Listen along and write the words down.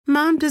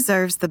Mom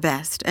deserves the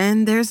best,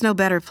 and there's no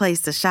better place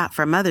to shop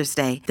for Mother's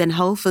Day than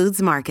Whole Foods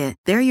Market.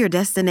 They're your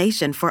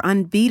destination for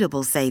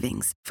unbeatable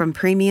savings, from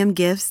premium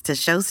gifts to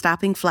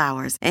show-stopping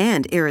flowers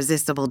and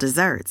irresistible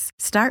desserts.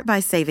 Start by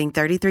saving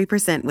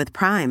 33% with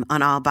Prime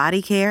on all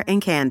body care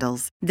and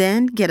candles.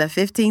 Then get a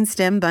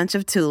 15-stem bunch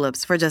of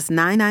tulips for just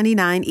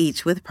 $9.99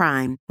 each with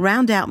Prime.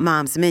 Round out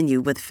Mom's menu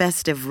with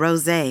festive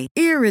rosé,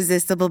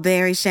 irresistible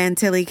berry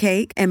chantilly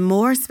cake, and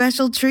more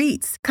special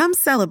treats. Come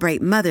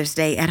celebrate Mother's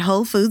Day at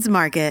Whole Foods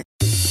Market.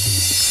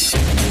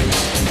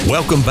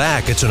 Welcome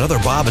back. It's another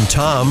Bob and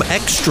Tom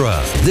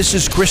Extra. This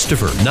is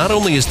Christopher. Not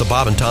only is the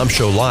Bob and Tom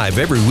Show live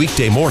every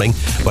weekday morning,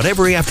 but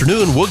every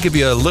afternoon we'll give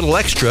you a little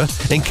extra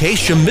in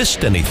case you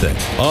missed anything.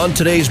 On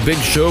today's big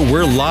show,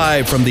 we're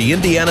live from the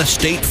Indiana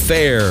State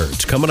Fair.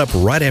 It's coming up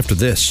right after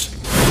this.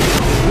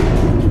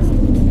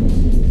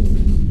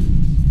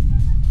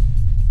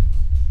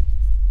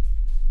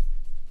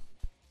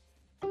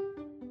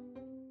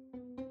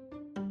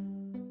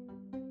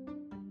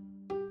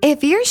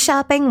 If you're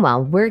shopping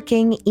while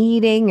working,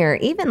 eating, or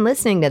even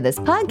listening to this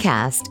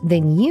podcast,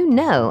 then you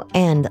know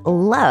and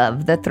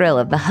love the thrill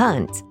of the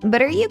hunt.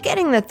 But are you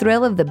getting the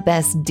thrill of the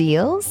best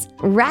deals?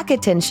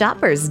 Rakuten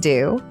shoppers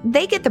do.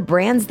 They get the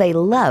brands they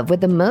love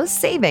with the most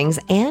savings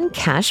and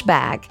cash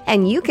back.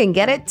 And you can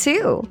get it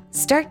too.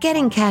 Start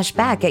getting cash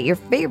back at your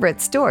favorite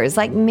stores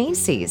like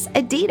Macy's,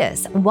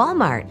 Adidas,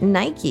 Walmart,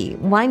 Nike,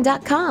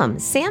 Wine.com,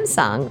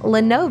 Samsung,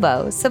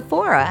 Lenovo,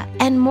 Sephora,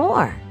 and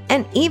more.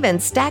 And even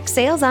stack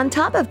sales on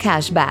top of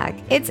cashback.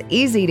 It's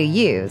easy to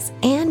use,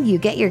 and you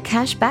get your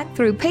cash back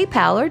through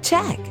PayPal or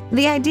check.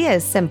 The idea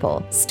is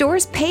simple.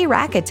 Stores pay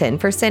Rakuten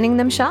for sending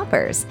them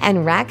shoppers, and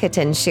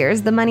Rakuten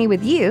shares the money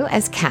with you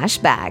as cash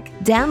back.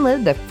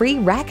 Download the free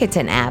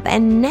Rakuten app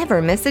and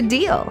never miss a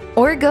deal.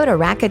 Or go to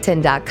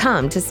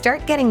Rakuten.com to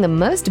start getting the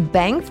most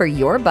bang for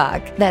your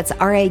buck. That's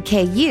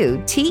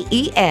Rakuten.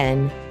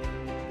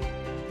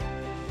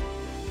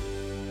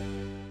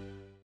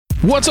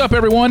 What's up,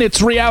 everyone? It's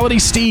Reality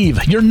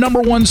Steve, your number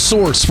one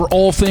source for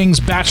all things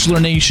Bachelor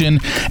Nation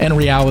and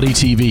reality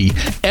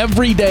TV.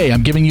 Every day,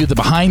 I'm giving you the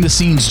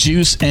behind-the-scenes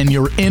juice and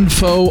your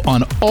info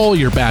on all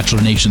your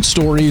Bachelor Nation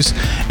stories,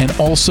 and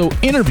also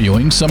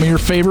interviewing some of your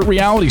favorite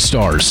reality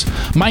stars.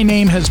 My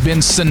name has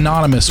been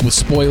synonymous with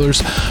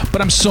spoilers,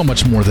 but I'm so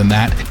much more than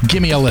that.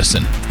 Give me a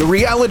listen. The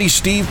Reality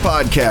Steve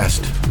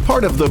Podcast,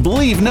 part of the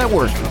Believe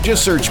Network.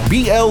 Just search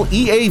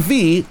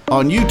BLEAV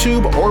on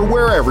YouTube or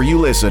wherever you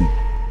listen.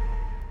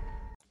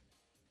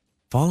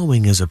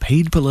 Following is a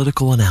paid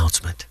political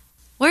announcement.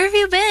 Where have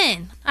you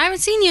been? I haven't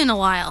seen you in a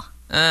while.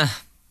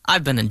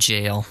 I've been in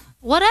jail.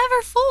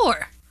 Whatever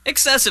for?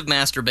 Excessive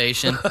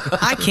masturbation.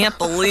 I can't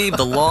believe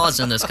the laws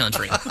in this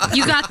country.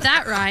 You got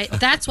that right.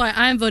 That's why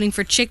I'm voting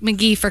for Chick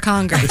McGee for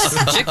Congress.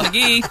 Chick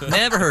McGee?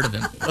 Never heard of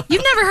him.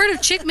 You've never heard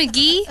of Chick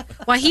McGee?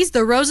 Why, he's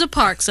the Rosa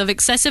Parks of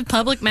excessive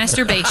public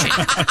masturbation.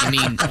 You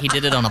mean he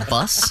did it on a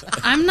bus?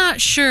 I'm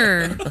not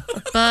sure,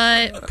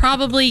 but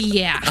probably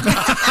yeah. Well,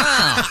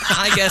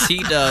 I guess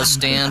he does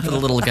stand for the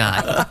little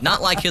guy.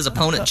 Not like his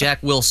opponent,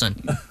 Jack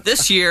Wilson.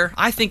 This year,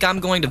 I think I'm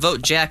going to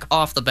vote Jack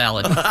off the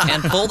ballot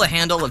and pull the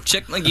handle of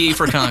Chick McGee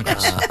for Congress.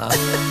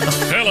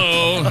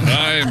 Hello,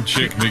 I'm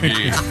Chick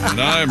McGee, and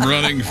I'm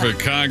running for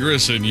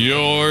Congress in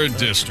your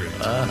district.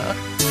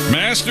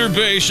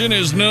 Masturbation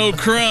is no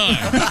crime,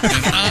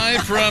 and I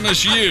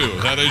promise you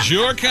that as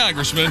your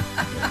congressman,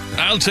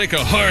 I'll take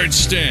a hard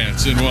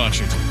stance in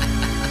Washington,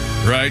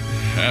 right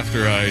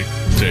after I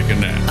take a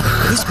nap.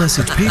 This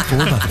message paid for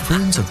by the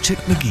friends of Chick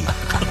McGee,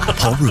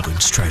 Paul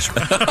Rubens'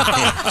 treasurer.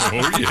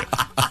 Oh, yeah.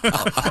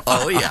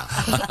 Oh, yeah.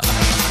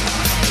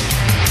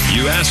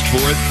 You asked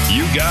for it,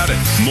 you got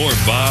it. More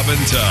Bob and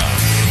Tom.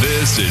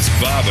 This is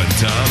Bob and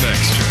Tom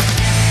Extra.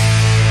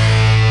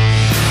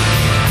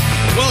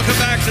 Welcome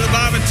back to the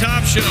Bob and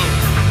Tom Show.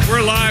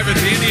 We're live at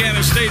the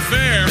Indiana State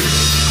Fair.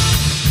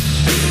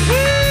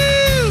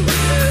 Woo!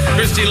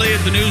 Christy Lee at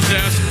the news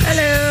desk.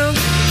 Hello.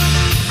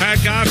 Pat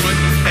Godwin.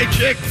 Hey,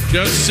 Chick.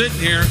 Just sitting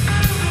here.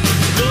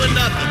 Doing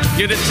nothing.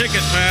 Get a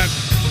ticket, Pat.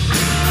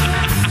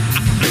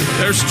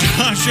 There's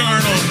Josh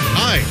Arnold.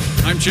 Hi.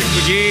 I'm Chick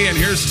McGee, and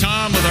here's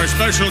Tom with our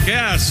special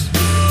guest.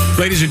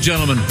 Ladies and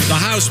gentlemen, the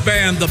house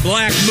band, the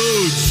Black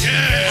Moods,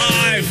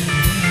 live.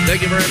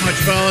 Thank you very much,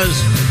 fellas.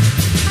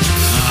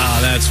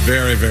 That's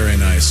very, very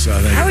nice.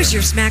 How was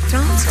your Smack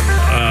Tom?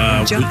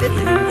 Jump in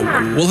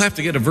there. We'll have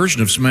to get a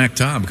version of Smack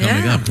Tom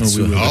coming up. I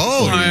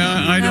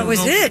That was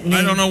it.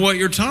 I don't know what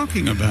you're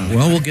talking about.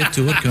 Well, we'll get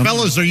to it.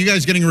 Fellas, are you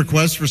guys getting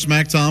requests for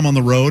Smack Tom on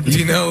the road?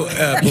 You know,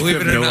 believe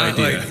it or not,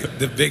 like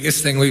the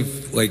biggest thing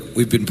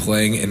we've been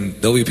playing, and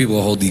there'll be people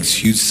who hold these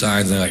huge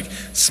signs and they're like,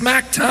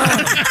 Smack Tom.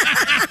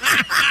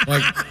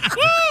 Like,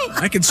 woo!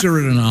 I consider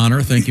it an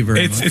honor. Thank you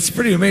very much. It's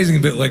pretty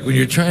amazing, but like when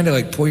you're trying to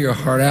like pour your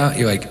heart out,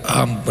 you're like, oh,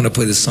 I'm gonna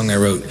play this song I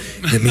wrote.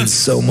 It means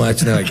so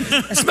much. And they're like,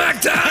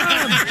 Smack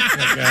Time!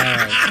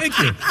 Thank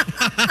you.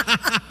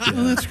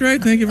 Well, that's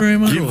great. Thank you very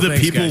much. Give the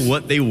Thanks, people guys.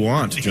 what they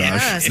want, Josh.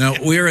 Yes. Now,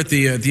 we're at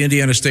the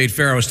Indiana State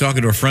Fair. I was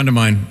talking to a friend of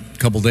mine a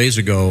couple days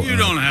ago. You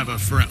don't have a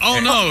friend. Oh,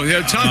 no.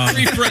 Your top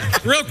three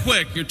friends. Real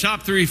quick, your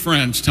top three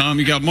friends, Tom.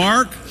 You got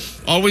Mark,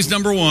 always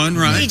number one,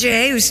 right?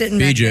 BJ, who's sitting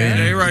back there.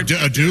 Hey, right.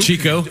 Duke?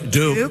 Chico.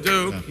 Duke.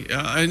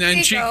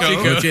 And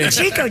Chico.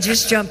 Chico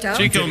just jumped out.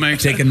 Chico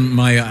makes Taking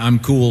my I'm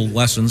cool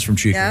lessons from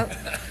Chico.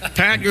 Yep.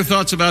 Pat, your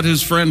thoughts about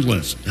his friend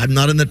list? I'm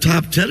not in the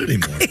top 10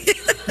 anymore.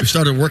 We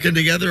started working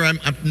together. I'm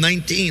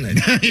 19.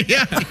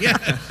 yeah.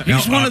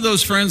 He's one of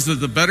those friends that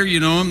the better you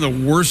know him, the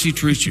worse he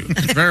treats you.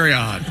 It's very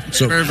odd.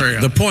 So very, very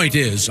odd. the point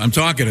is, I'm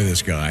talking to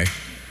this guy,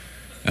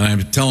 and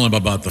I'm telling him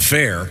about the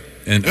fair,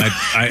 and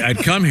I'd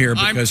come here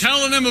because... I'm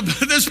telling him about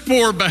this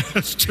poor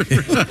bastard.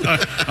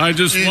 I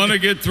just want to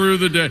get through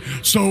the day.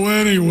 So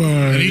anyway...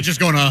 And he's just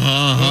going,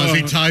 as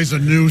he ties a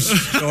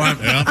noose. So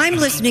I'm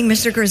listening,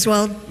 Mr.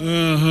 Griswold. So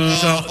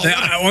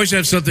I always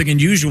have something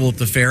unusual at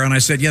the fair, and I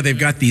said, yeah, they've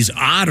got these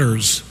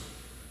otters.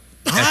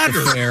 At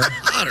the fair.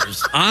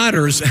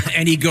 Otters.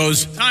 And he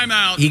goes... Time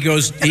out. He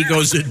goes,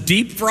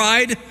 deep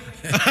fried? And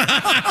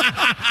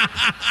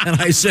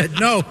I said,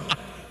 no.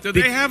 Do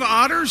they have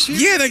otters here?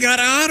 Yeah, they got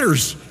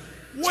otters.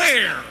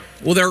 Where?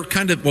 Well, they're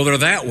they're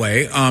that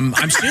way. I'm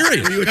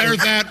serious. They're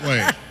that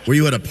way. Were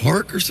you at a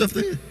park or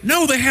something?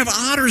 No, they have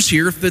otters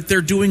here that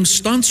they're doing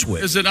stunts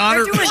with. Is it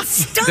otter? They're doing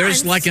stunts.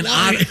 There's like an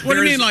otter. What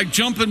do you mean, like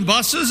jumping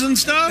buses and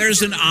stuff?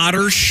 There's an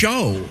otter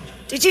show.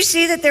 Did you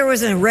see that there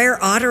was a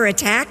rare otter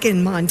attack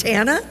in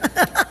Montana?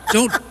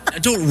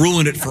 Don't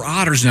ruin it for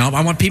otters now.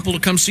 I want people to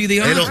come see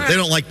the otters. They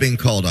don't like being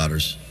called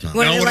otters. Tom.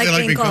 What do they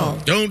like being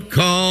called? Don't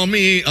call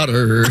me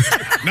otter.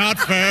 Not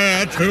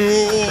fair to...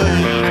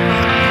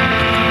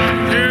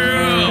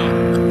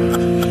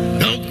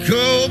 Don't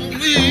call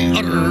me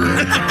otter.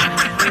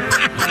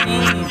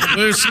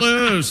 This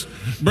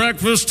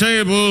breakfast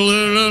table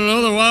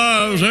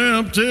otherwise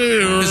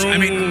empty. I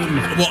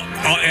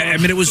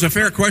mean, it was a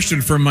fair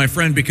question from my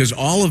friend because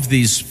all of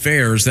these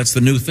fairs, that's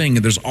the new thing.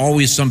 There's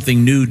always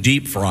something new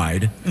deep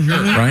fried,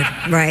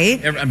 right?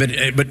 Right.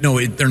 But no,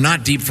 they're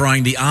not deep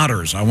frying the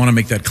otters. I want to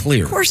make that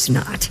clear. Of course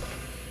not.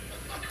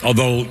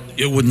 Although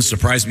it wouldn't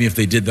surprise me if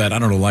they did that, I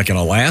don't know, like in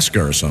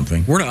Alaska or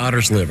something. Where do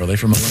otters live? Are they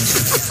from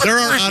Alaska? There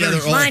are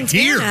otters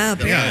here.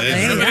 Montana, Yeah,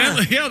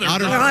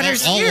 There are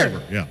otters all here.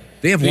 over. Yeah.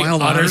 They have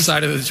wild Otter otters?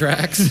 side of the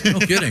tracks. No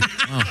kidding.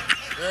 Oh.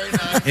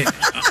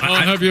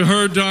 Have you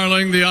heard,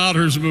 darling? The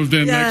otters moved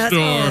in next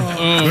door.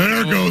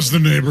 There goes the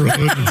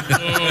neighborhood.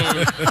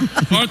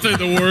 Aren't they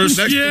the worst?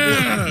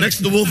 Next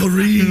to the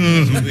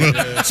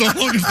Wolverine. So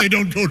long as they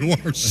don't go to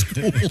our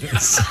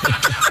schools.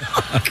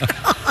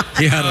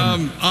 He had a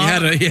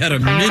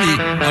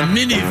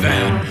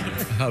minivan.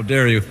 How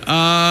dare you?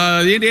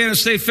 The Indiana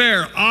State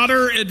Fair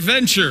Otter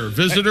Adventure.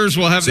 Visitors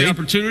will have the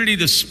opportunity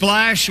to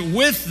splash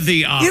with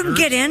the otters. You can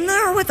get in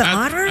there with the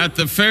otter? At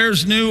the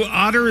fair's new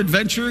Otter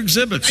Adventure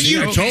exhibits.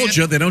 I told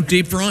you, they don't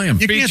deep fry them.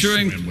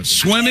 Featuring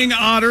swimming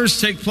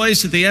otters take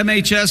place at the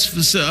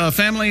MHS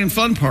Family and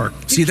Fun Park.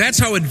 See, that's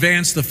how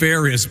advanced the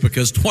fair is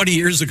because 20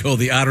 years ago,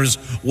 the otters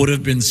would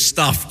have been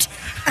stuffed.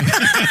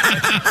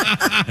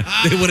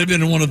 They would have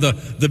been in one of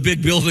the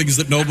big buildings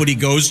that nobody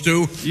goes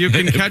to. You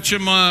can catch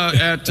them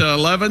at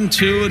 11,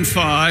 2, and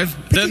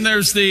 5. Then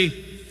there's the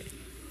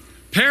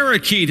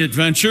Parakeet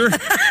Adventure.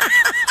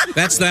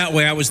 That's that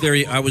way. I was there.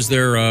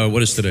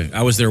 What is today?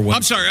 I was there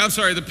once. I'm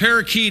sorry. The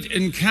Parakeet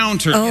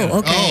Encounter. Oh,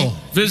 okay.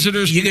 Oh,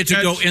 visitors. You get to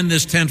go in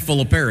this tent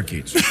full of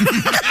parakeets.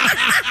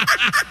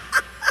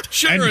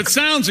 Sure, it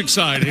sounds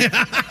exciting,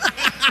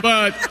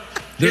 but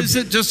is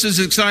it just as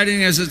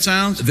exciting as it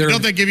sounds?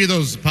 Don't they give you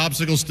those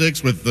popsicle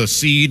sticks with the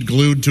seed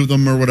glued to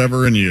them or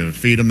whatever, and you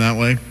feed them that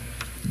way?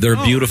 They're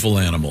beautiful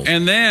animals.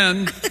 And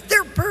then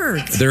they're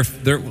birds.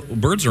 They're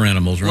birds are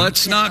animals, right?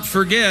 Let's not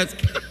forget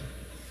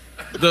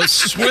the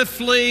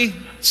Swiftly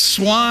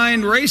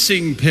swine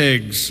racing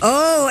pigs.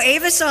 Oh,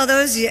 Ava saw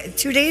those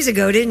 2 days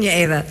ago, didn't you,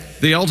 Ava?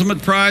 The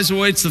ultimate prize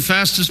awaits the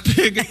fastest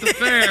pig at the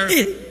fair.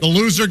 The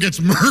loser gets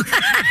murdered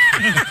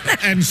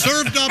and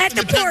served up at to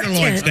the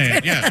tenderloin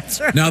stand. Yeah. That's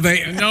right. Now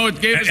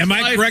it gave am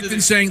I correct in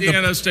saying the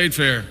Indiana State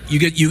Fair?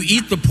 You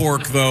eat the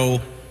pork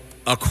though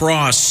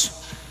across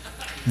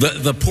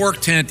the pork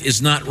tent is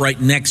not right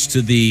next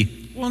to the.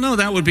 Well, no,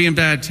 that would be in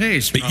bad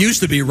taste. It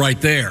used to be right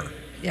there.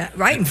 Yeah,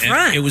 right in front.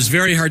 And it was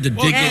very hard to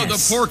dig in.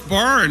 The pork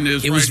barn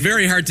is. It was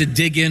very hard to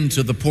dig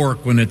into the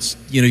pork when it's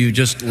you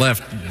just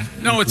left.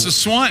 No, it's a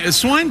swine. A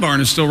swine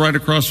barn is still right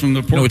across from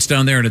the pork. No, it's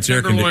down there and it's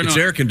air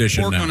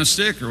conditioned pork now. on a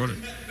stick or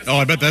whatever. Oh,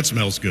 I bet that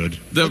smells good.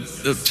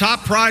 The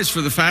top prize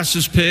for the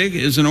fastest pig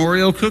is an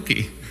Oreo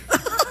cookie.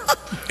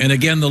 And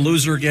again, the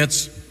loser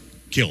gets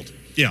killed.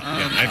 Yeah,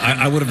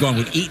 I would have gone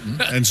with eaten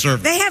and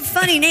served. They have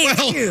funny names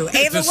too.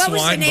 Ava, what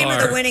was the name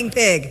of the winning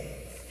pig?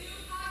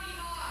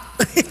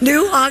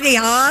 New Hoggy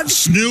Hog.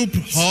 Snoop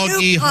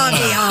Hoggy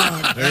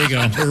Hog. There you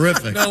go.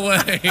 Terrific. No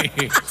way.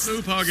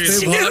 Snoop Hoggy.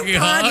 Snoop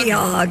Hoggy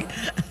Hog.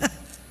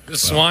 The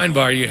Swine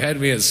Bar. You had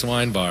me at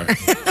Swine Bar.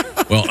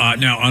 Well,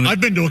 now I've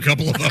been to a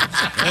couple of those.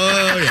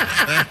 Oh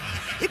yeah.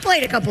 You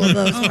played a couple of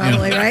those,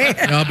 probably, right?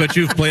 I'll bet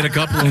you've played a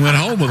couple and went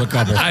home with a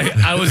couple.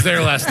 I was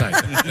there last night.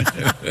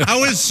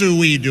 How is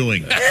Sui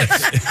doing?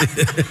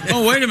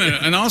 Oh, wait a minute.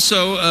 And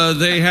also,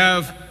 they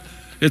have,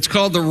 it's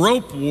called the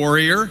Rope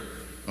Warrior.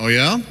 Oh,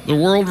 yeah? The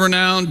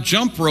world-renowned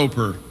jump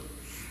roper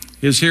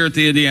is here at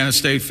the Indiana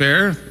State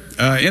Fair.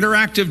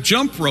 Interactive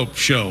jump rope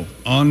show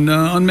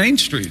on Main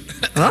Street.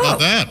 How about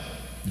that?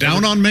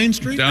 Down on Main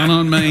Street? Down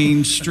on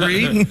Main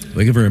Street.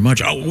 Thank you very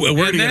much. Oh, where And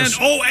do you then,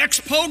 get a-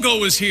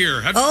 X-Pogo is here.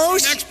 Have you Oh,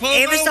 seen X-Pogo?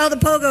 Ava saw the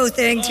pogo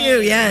thing,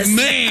 too, yes.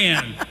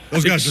 Man.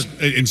 Those guys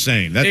are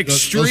insane.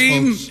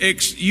 Extreme, those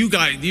folks-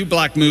 you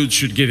black moods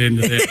should get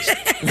into this.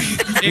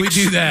 We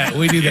do that.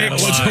 We do that a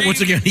lot. Once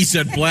again, he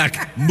said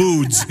Black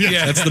Moods.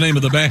 Yeah. That's the name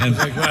of the band.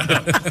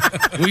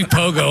 We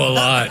pogo a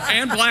lot.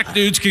 And black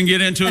dudes can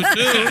get into it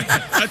too.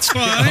 That's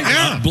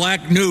fine.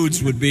 Black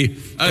Nudes would be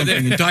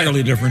something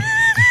entirely different.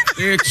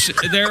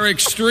 Their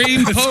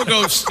extreme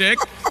pogo stick.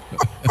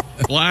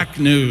 Black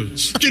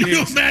nudes. Can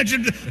you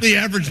imagine the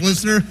average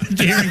listener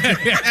hearing?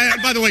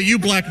 And by the way, you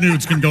black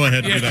nudes can go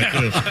ahead and do that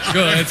too.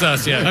 Go ahead, it's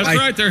us, yeah. That's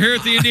right. They're here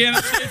at the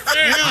Indiana State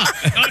Fair.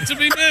 Not to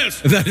be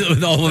missed.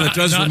 That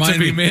does Not remind to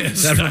be me.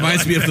 missed. That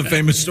reminds me of the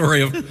famous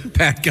story of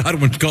Pat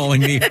Godwin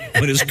calling me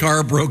when his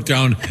car broke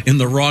down in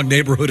the wrong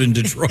neighborhood in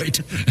Detroit.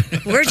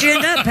 Where'd you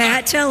end up,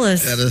 Pat? Tell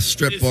us. At a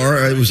strip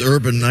bar. It was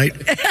Urban Night.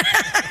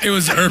 It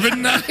was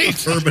Urban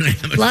Night? Urban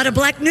A lot of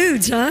black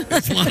nudes, huh?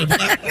 A lot of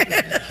black.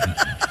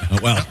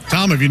 Well,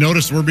 Tom, have you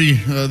noticed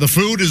the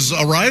food is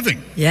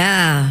arriving?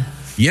 Yeah.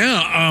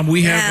 Yeah,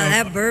 we have.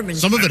 that bourbon.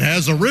 Some of it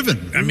has a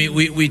ribbon. I mean,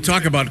 we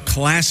talk about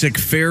classic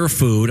fair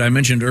food. I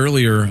mentioned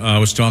earlier, I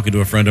was talking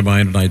to a friend of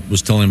mine, and I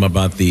was telling him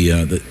about they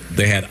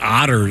had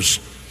otters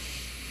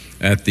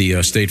at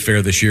the state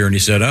fair this year, and he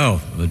said,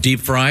 "Oh, deep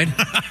fried."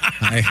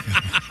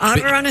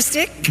 Otter on a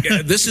stick?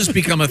 This has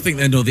become a thing.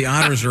 No, the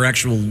otters are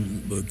actual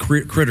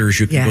critters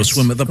you can go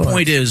swim with. The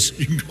point is,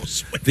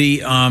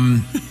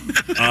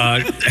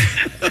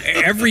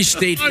 every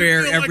state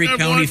fair, every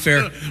county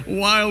fair,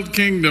 Wild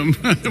Kingdom.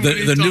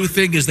 the new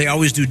thing is they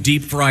always do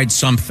deep fried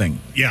something.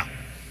 Yeah.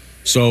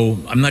 So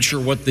I'm not sure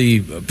what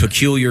the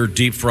peculiar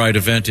deep fried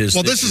event is.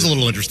 Well, this is a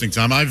little interesting,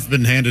 Tom. I've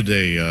been handed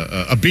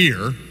a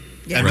beer.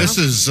 Yeah. And this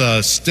is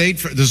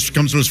this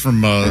comes to us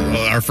from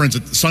our friends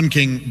at Sun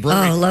King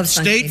Brewery. Oh, love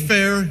Sun State King.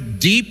 Fair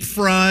deep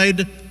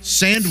fried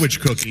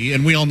sandwich cookie,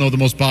 and we all know the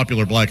most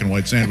popular black and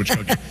white sandwich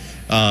cookie,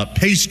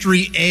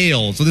 pastry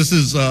ale. So this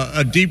is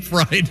a deep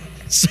fried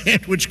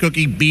sandwich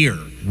cookie beer.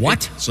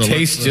 What? So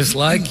Tastes just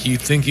like you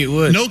think it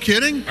would. No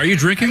kidding. Are you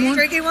drinking one?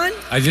 Drinking one?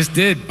 I just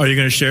did. Are you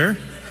going to share?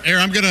 Here,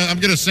 I'm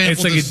gonna sample.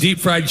 It's like this a deep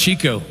fried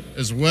Chico.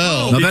 as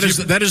well. No,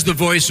 that is the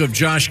voice of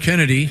Josh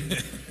Kennedy,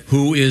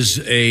 who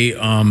is a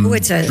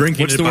What's a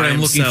Drinking what's it the word by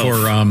I'm looking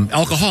himself. for?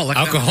 Alcoholic.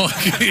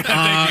 Alcoholic.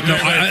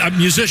 I'm a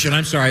musician.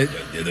 I'm sorry.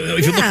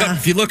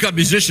 If you look up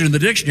musician in the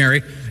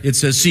dictionary, it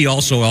says see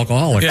also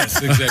alcoholic.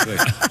 Yes, exactly.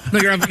 No,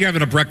 you're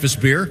having a breakfast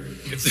beer.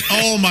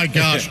 Oh my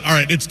gosh! All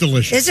right, it's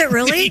delicious. Is it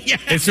really?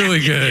 It's really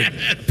good.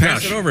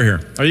 Pass it over here.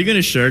 Are you going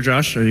to share,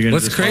 Josh? Or are you going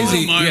What's to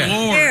crazy? Oh, my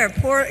yeah.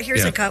 Lord.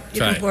 Here's Yeah. a cup. You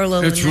Try can it. pour a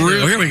little It's in there.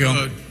 real Oh, here we go.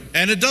 good.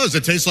 And it does.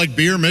 It tastes like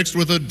beer mixed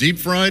with a deep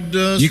fried.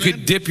 You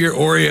could dip your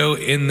Oreo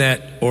in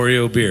that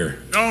Oreo beer.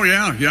 Oh,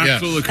 yeah. Yeah,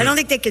 absolutely. I don't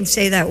think they can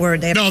say that word.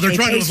 They have No, to they're say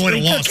trying to avoid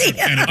a pastry lawsuit, cookie.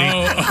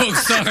 Kennedy.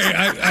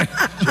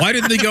 Sorry. Why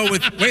didn't they go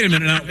with? Wait a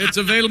minute now. It's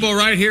available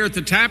right here at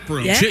the tap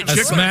room. Yeah. Chick, A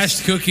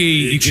smashed cookie.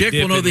 You could Chick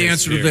dip will know in the this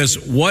answer to beer. this.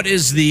 What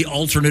is the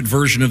alternate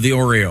version of the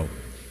Oreo?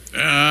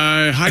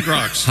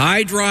 Hydrox.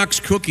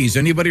 Hydrox cookies.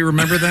 Anybody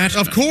remember that?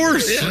 Of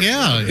course.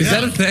 Yeah. Is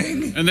that a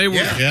thing? And they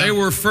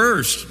were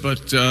first, but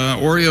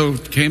Oreo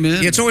came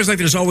in. Yeah, it's always like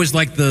there's always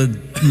like the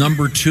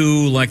number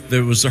two, like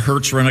there was the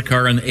Hertz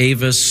Rent-A-Car and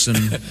Avis and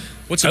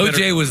what's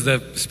OJ was the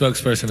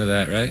spokesperson of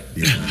that, right?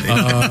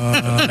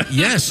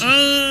 Yes.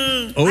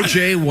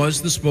 OJ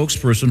was the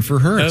spokesperson for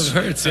Hertz. Of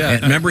Hertz, yeah.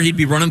 And remember, he'd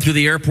be running through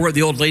the airport.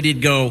 The old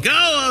lady'd go, Go,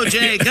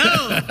 OJ,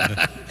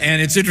 go!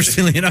 and it's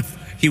interestingly enough,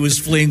 he was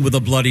fleeing with a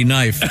bloody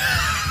knife.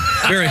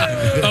 Very.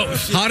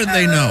 How did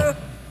they know?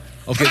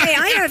 Okay. Hey,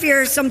 I have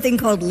here something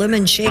called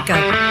lemon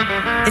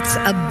shake-up. It's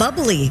a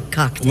bubbly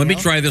cocktail. Let me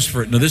try this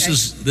for it. No, this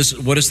is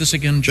what is this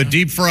again, John? The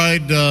deep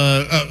fried,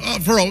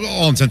 for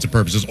all intents and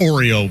purposes,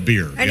 Oreo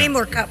beer. I need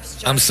more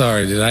cups. I'm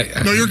sorry. Did I?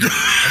 No, you're good.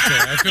 Okay,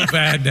 I feel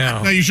bad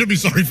now. No, you should be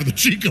sorry for the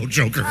Chico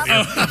Joker.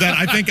 That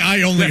I think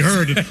I only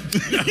heard.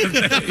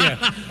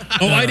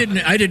 Oh, I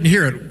didn't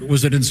hear it.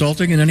 Was it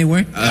insulting in any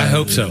way? I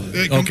hope so.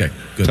 Okay,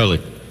 good. Totally.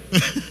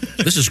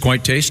 This is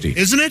quite tasty.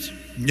 Isn't it?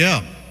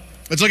 Yeah.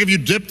 It's like if you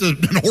dipped an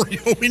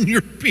Oreo in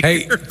your beer.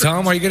 Hey,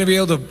 Tom, are you going to be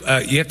able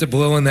to? You have to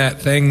blow in that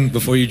thing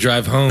before you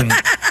drive home.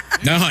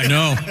 No, I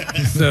know.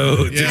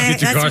 So to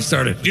get your car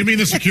started. Do you mean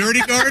the security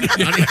guard? How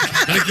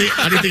do you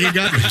think you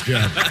got this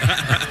job?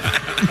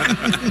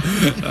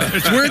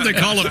 It's weird they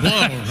call it blow,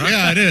 right?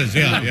 Yeah, it is.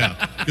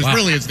 Yeah. Because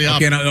really, it's the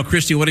opposite. Okay, now,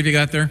 Christy, what have you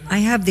got there? I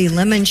have the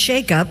lemon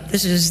shake-up.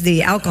 This is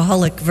the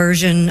alcoholic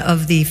version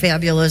of the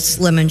fabulous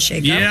lemon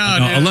shake-up.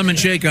 Yeah, a lemon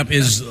shake-up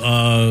is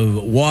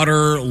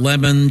water,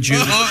 lemon juice.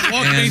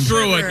 Walk me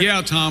through it.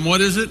 Yeah, Tom,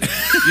 what is it?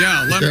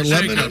 Yeah, lemon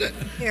shake-up.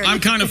 I'm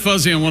kind of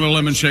fuzzy on what a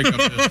lemon shake-up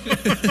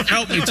is.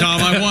 Help me,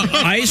 Tom. I want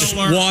ice,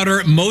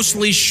 water,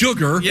 mostly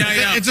sugar.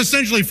 Yeah. It's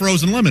essentially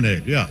frozen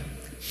lemonade. Yeah.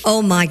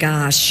 Oh my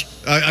gosh.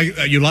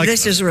 You like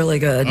this? Is really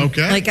good.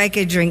 Okay. Like I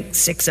could drink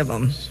 6 of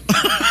them.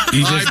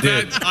 You just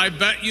did. I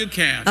bet you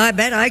can. I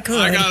bet I could.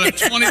 I got a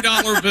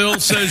 $20 bill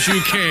says you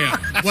can.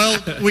 Well,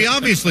 we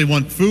obviously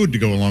want food to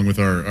go along with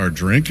our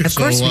drink. Of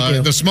course we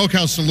do. The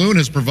Smokehouse Saloon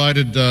has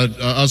provided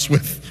us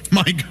with,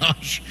 my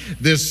gosh,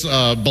 this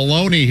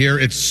bologna here.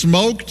 It's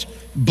smoked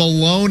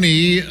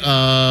bologna,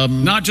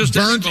 not just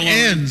burnt bologna.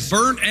 ends.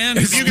 Burnt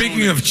ends.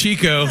 Speaking of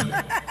Chico.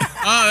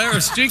 Oh,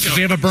 there's Chico. Does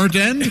he have a burnt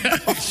end?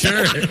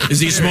 Sure. Is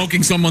he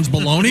smoking someone's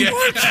bologna?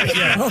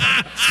 Yeah.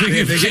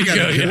 Speaking of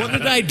Chico, what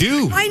did I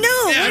do? I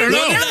know. I don't know.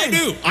 What did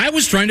I do? I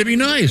was trying to be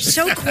nice.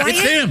 So quiet. It's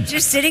him.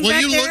 Just sitting Well,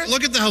 back you there.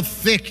 look at how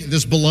thick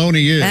this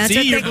bologna is. That's See,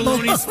 a your thick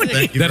bologna's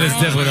bologna. That is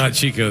definitely not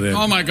Chico then.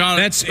 Oh, my God.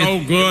 That's so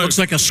it good. looks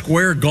like a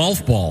square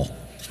golf ball.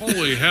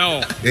 Holy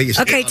hell.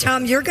 Okay,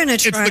 Tom, you're going to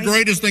try. It's the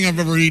greatest thing I've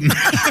ever eaten.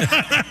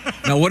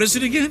 Now, what is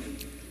it again?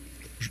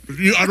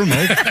 I don't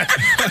know.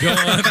 Go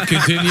on.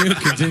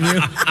 Continue.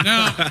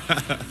 Now,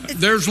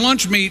 there's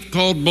lunch meat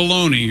called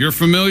bologna. You're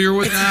familiar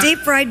with that? Deep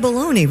fried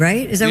bologna,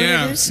 right? Is that what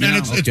it is? And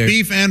it's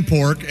beef and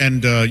pork,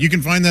 and you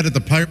can find that at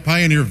the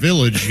Pioneer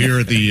Village here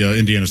at the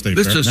Indiana State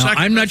Fair. Now,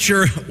 I'm not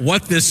sure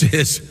what this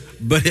is,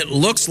 but it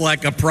looks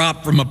like a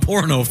prop from a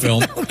porno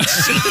film.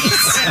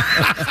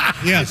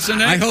 Yes.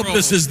 I hope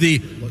this is the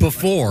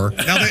before.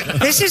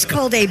 This is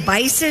called a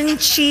bison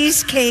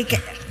cheesecake.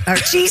 Or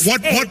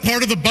cheesesteak. What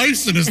part of the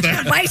bison is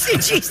that? Bison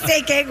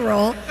cheesesteak egg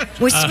roll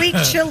with sweet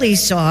chili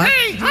sauce.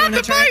 Hey, I'm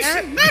the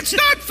bison. That's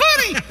not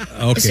funny.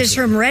 Okay. This is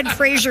from Red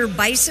Fraser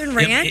Bison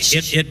Ranch.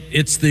 It's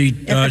the,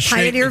 at the shape-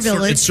 Pioneer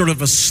Village. It's sort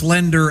of a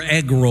slender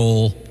egg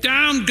roll.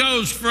 Down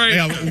goes Fraser.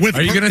 Yeah,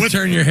 Are you going to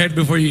turn your head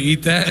before you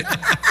eat that?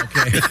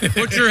 Okay.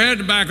 Put your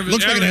head back of it.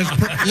 Looks like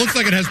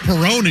it has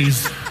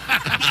Peronis.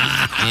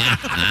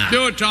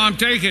 Do it, Tom.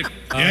 Take it.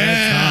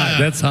 Yeah.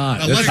 That's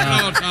hot.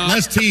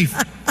 Less teeth.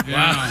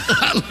 Yeah.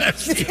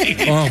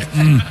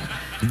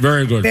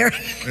 Very good.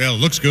 Yeah,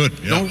 looks good.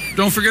 Yeah.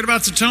 Don't forget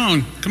about the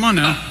tongue. Come on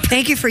now.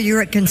 Thank you for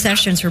your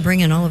concessions for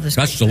bringing all of this.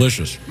 That's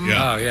delicious.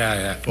 Yeah. Oh,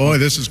 yeah. Boy,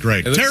 this is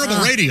great. looks- Terrible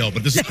radio,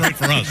 but this is great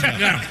for us.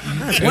 Yeah.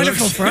 That's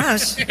wonderful for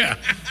us.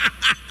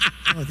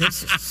 Oh,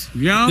 this is.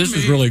 This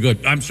is really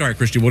good. I'm sorry,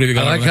 Christy. What have you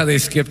got? I like over how they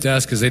skipped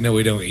us because they know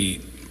we don't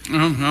eat.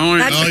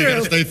 That's You true.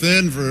 gotta stay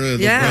thin for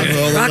Yeah. for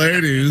all the Rock-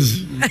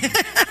 ladies.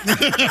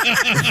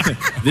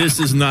 This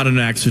is not an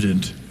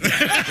accident. This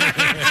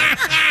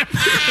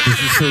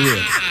is for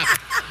real.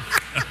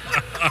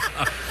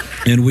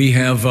 And we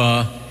have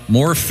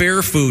more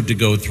fair food to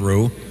go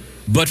through.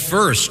 But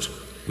first,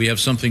 we have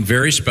something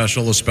very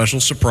special, a special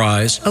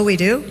surprise. Oh, we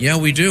do? Yeah,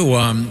 we do.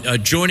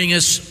 Joining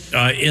us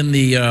in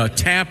the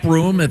tap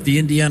room at the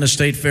Indiana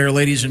State Fair,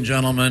 ladies and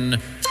gentlemen.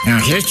 Now,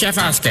 here's Jeff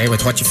Oskey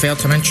with what you failed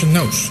to mention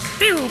news.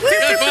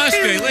 Jeff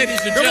Oskey, ladies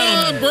and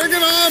gentlemen. Bring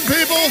it on,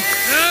 people.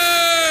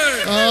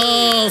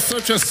 Oh,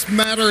 such a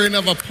smattering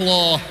of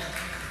applause.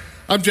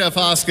 I'm Jeff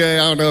Oskey. I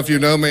don't know if you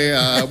know me.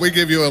 We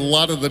give you a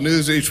lot of the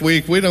news each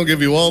week. We don't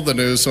give you all the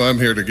news, so I'm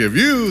here to give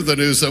you the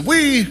news that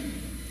we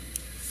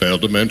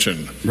failed to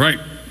mention. Right.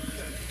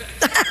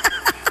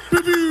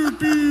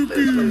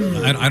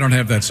 I don't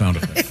have that sound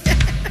effect.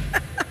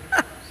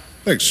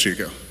 Thanks,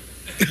 Chico.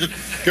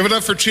 Give it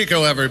up for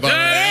Chico, everybody.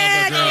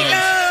 Yeah, Chico!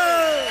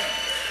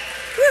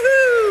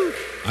 Woohoo!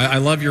 I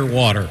love your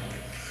water.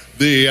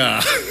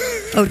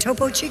 Oh,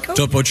 Topo Chico?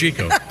 Topo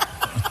Chico.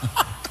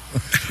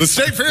 The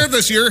State Fair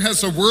this year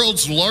has the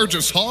world's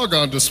largest hog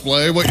on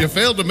display. What you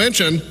failed to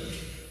mention,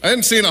 I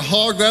hadn't seen a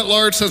hog that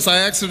large since I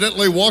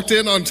accidentally walked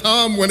in on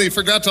Tom when he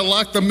forgot to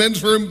lock the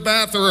men's room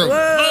bathroom.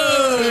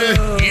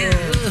 Whoa!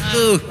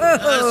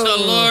 That's a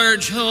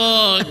large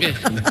hog.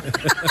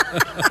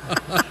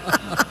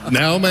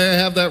 Now may I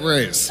have that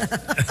raise?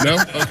 No?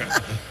 Okay.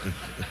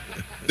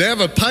 They have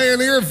a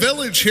Pioneer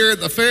Village here at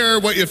the fair.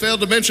 What you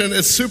failed to mention,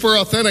 it's super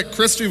authentic.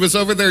 Christy was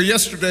over there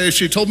yesterday.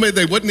 She told me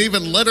they wouldn't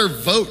even let her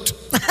vote.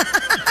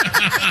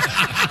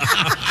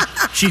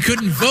 She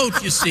couldn't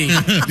vote, you see.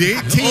 The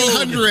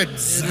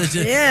 1800s.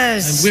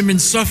 Yes. And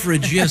women's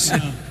suffrage, yes.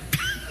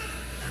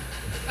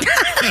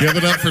 Give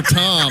it up for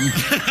Tom.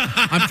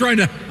 I'm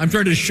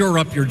trying to shore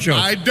up your joke.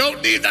 I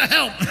don't need the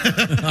help.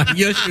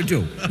 Yes, you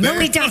do. No,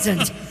 he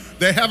doesn't.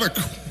 They have a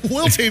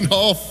quilting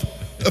Hall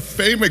of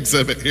Fame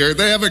exhibit here.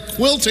 They have a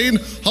quilting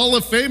Hall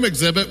of Fame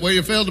exhibit where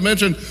you failed to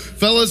mention,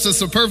 fellas, it's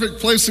the perfect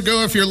place to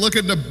go if you're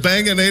looking to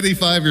bang an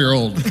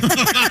 85-year-old.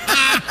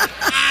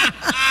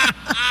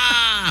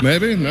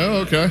 Maybe? No?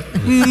 Okay.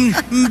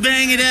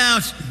 Bang it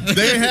out.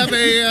 They have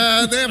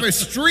a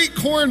street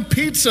corn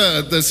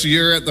pizza this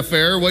year at the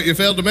fair. What you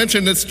failed to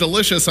mention, it's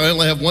delicious. I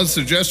only have one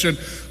suggestion.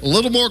 A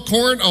little more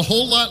corn, a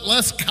whole lot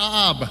less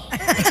cob.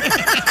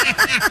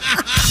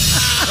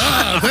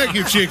 Thank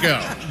you,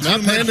 Chico.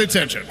 Not paying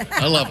attention.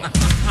 I love it.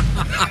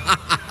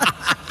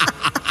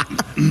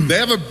 They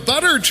have a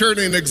butter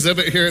churning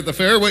exhibit here at the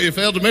fair. What you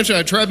failed to mention,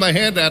 I tried my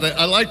hand at it.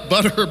 I like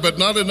butter, but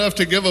not enough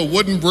to give a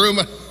wooden broom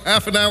a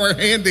half an hour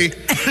handy.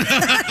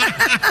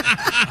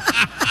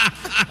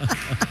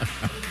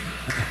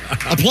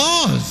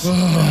 Applause.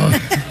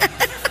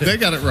 They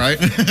got it right.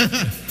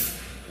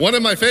 One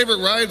of my favorite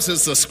rides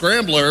is the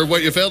Scrambler.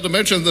 What you failed to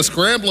mention, the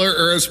Scrambler,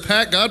 or as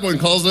Pat Godwin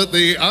calls it,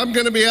 the I'm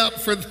going to be out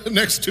for the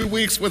next 2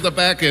 weeks with a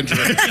back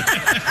injury.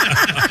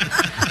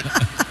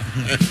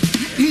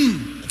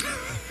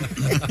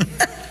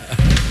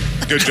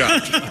 Good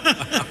job.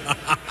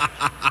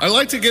 I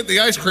like to get the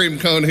ice cream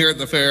cone here at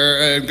the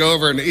fair and go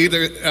over and eat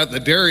it at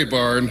the Dairy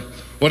Barn.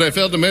 What I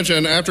failed to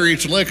mention, after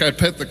each lick, I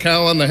pet the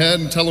cow on the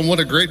head and tell him what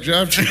a great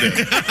job she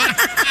did.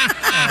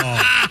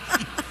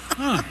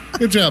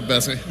 Good job,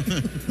 Bessie.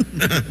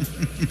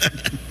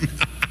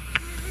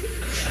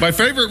 My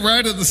favorite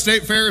ride at the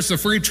State Fair is the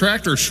free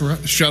tractor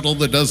shuttle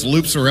that does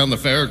loops around the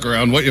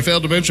fairground. What you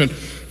failed to mention,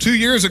 2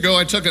 years ago,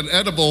 I took an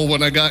edible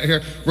when I got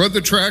here, rode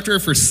the tractor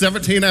for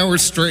 17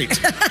 hours straight.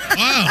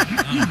 Wow.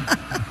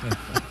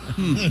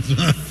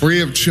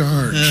 Free of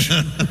charge.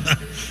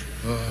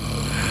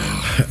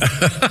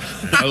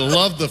 I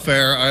love the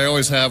fair. I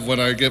always have when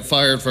I get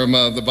fired from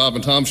the Bob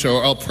and Tom show.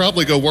 I'll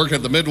probably go work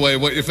at the Midway.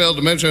 What you failed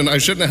to mention, I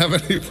shouldn't have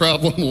any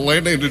problem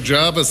landing a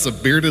job as a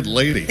bearded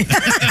lady.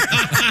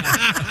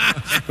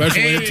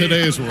 Especially in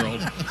today's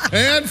world.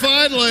 And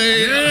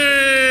finally...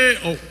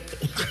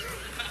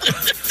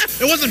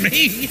 It wasn't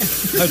me.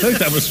 I think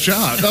that was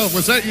Josh. Oh,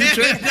 was that you,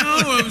 Jay?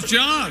 No, it was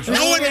Josh.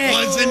 No, it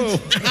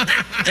wasn't.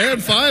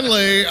 And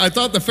finally, I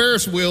thought the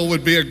Ferris wheel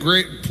would be a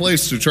great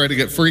place to try to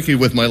get freaky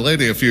with my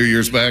lady a few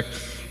years back.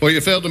 Well, you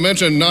failed to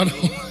mention, not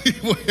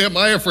only am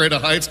I afraid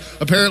of heights,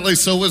 apparently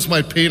so was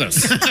my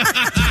penis.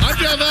 I'm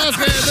Jeff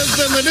Oscar, and this has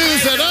been the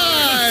news that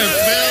I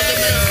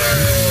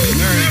failed to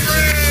mention.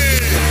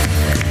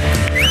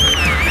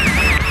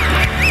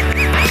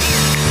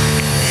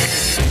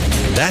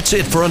 That's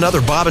it for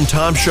another Bob and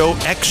Tom Show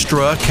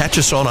Extra. Catch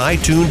us on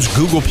iTunes,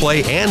 Google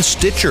Play, and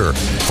Stitcher.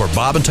 For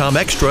Bob and Tom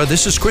Extra,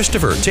 this is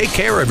Christopher. Take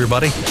care,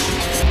 everybody.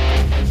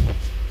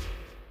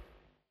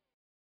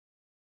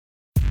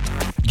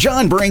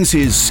 John brings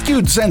his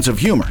skewed sense of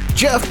humor.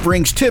 Jeff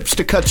brings tips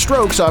to cut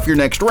strokes off your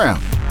next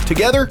round.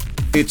 Together,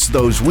 it's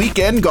those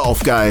weekend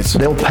golf guys.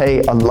 They'll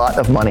pay a lot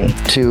of money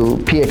to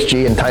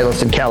PXG and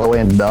Titleist and Callaway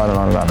and on and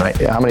on and on, right?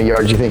 How many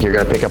yards do you think you're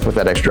going to pick up with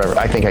that extra driver?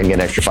 I think I can get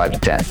an extra 5 to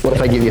 10. What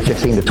if I give you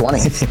 15 to 20?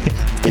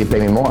 You pay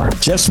me more.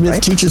 Jeff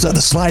Smith teaches on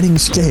a sliding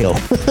scale.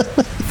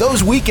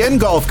 Those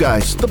Weekend Golf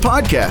Guys, the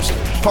podcast,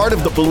 part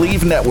of the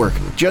Believe Network.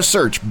 Just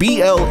search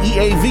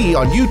BLEAV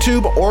on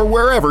YouTube or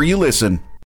wherever you listen.